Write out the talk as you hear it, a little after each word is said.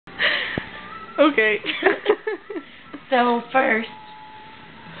Okay. So first,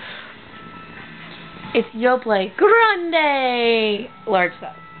 it's Yoplait Grande Large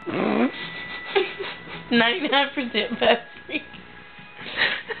Size. 99% fat free.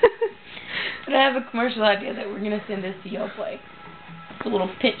 But I have a commercial idea that we're going to send this to Yoplait. It's a little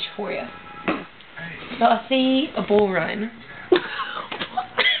pitch for you. So I see a bull run. I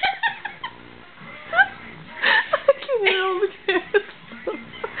can't hold this.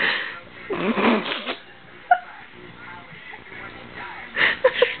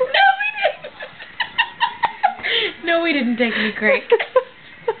 No, we didn't take any crack.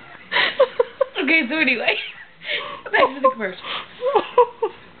 Okay, so anyway, back to the commercial.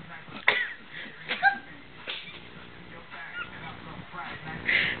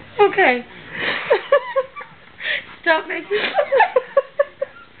 Okay. Stop making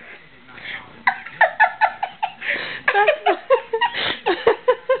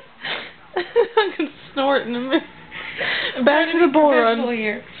I can snort in a minute. Back to the bull run.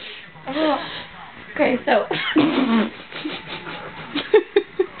 Here. Oh. Okay, so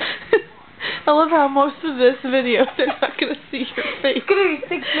I love how most of this video they're not gonna see your face. It's gonna be 6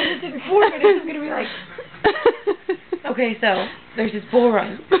 minutes and 4 minutes. It's gonna be like. Okay, so there's this bull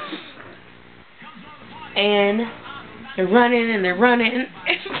run, and they're running and they're running.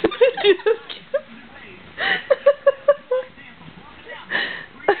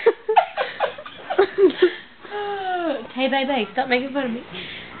 Hey, baby, stop making fun of me.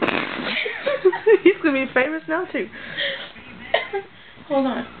 He's gonna be famous now too. Hold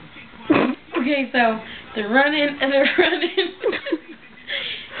on. Okay, so they're running and they're running.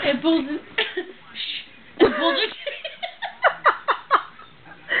 And bulls and bulls are.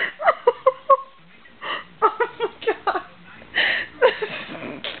 Oh my god.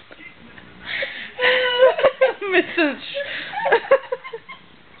 Mrs.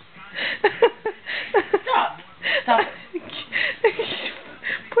 Stop. Stop.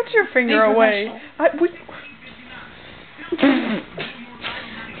 Put your finger away.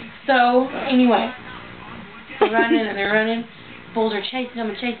 So, anyway, they're running and they're running. Bulls are chasing them,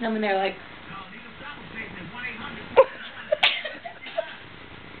 and they're like...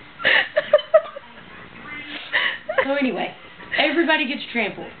 So anyway, everybody gets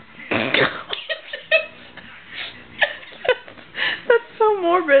trampled. That's so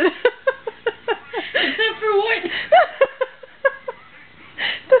morbid. Except for what?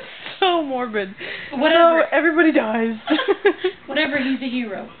 That's so morbid. Whatever. So everybody dies. Whatever, he's a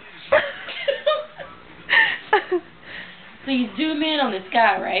hero. So you zoom in on this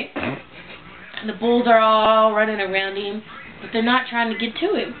guy, right? And the bulls are all running around him, but they're not trying to get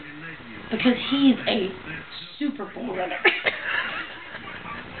to him because he's a super bull runner.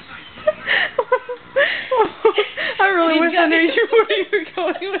 I really wish I knew where you were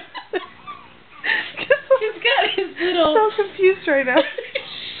going with this. He's got his little... I'm so confused right now.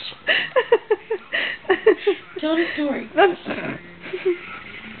 Tell the story.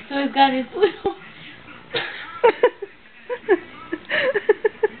 So he's got his little...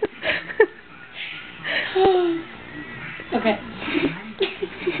 Okay.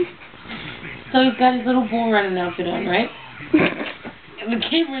 So he's got his little bull running outfit on, right? And the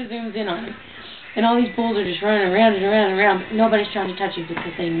camera zooms in on him. And all these bulls are just running around and around and around. Nobody's trying to touch him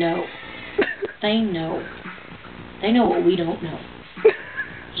because they know. They know. They know what we don't know.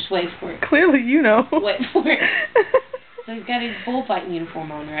 Just wait for it. Clearly you know. Wait for it. So he's got his bullfighting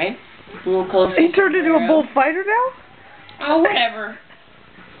uniform on, right? A little close. He turned into a bullfighter now? Oh, whatever.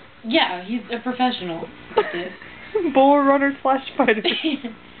 Yeah, he's a professional at this. Bull runner / fighter.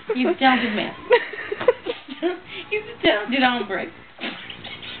 He's a talented man. He's a talented hombre.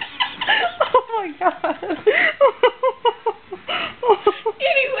 Oh my god.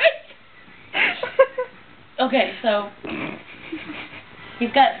 Anyway. Okay, so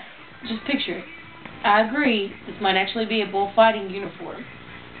he's got, just picture it. I agree, this might actually be a bullfighting uniform.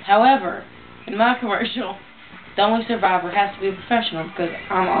 However, in my commercial, the only survivor has to be a professional because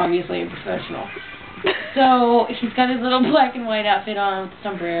I'm obviously a professional. So he's got his little black and white outfit on with the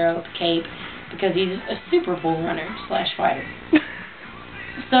sombrero, with the cape, because he's a super bull runner / fighter.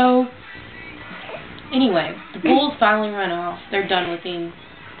 So, anyway, the bulls finally run off. They're done with him.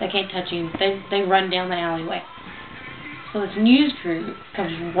 They can't touch him. They run down the alleyway. So this news crew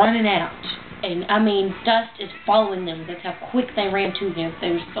comes running out. And, I mean, dust is following them. That's how quick they ran to him. They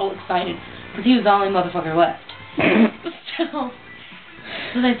were so excited. Because he was the only motherfucker left.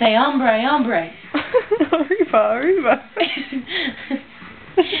 So they say, hombre, hombre. Arriba, arriba.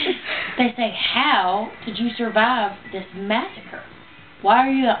 They say, how did you survive this massacre? Why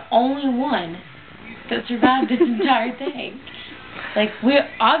are you the only one that survived this entire thing? Like,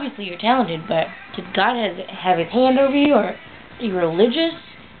 obviously you're talented, but did God have his hand over you, or are you religious?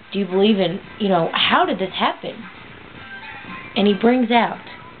 Do you believe in, how did this happen? And he brings out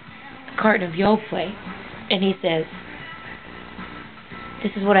a carton of Yoplait, and he says,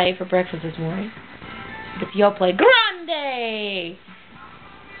 this is what I ate for breakfast this morning. It's Yoplait Grande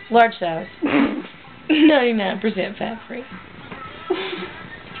Large Size. 99% fat-free.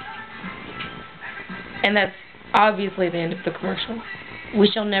 And that's obviously the end of the commercial. We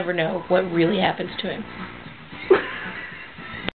shall never know what really happens to him.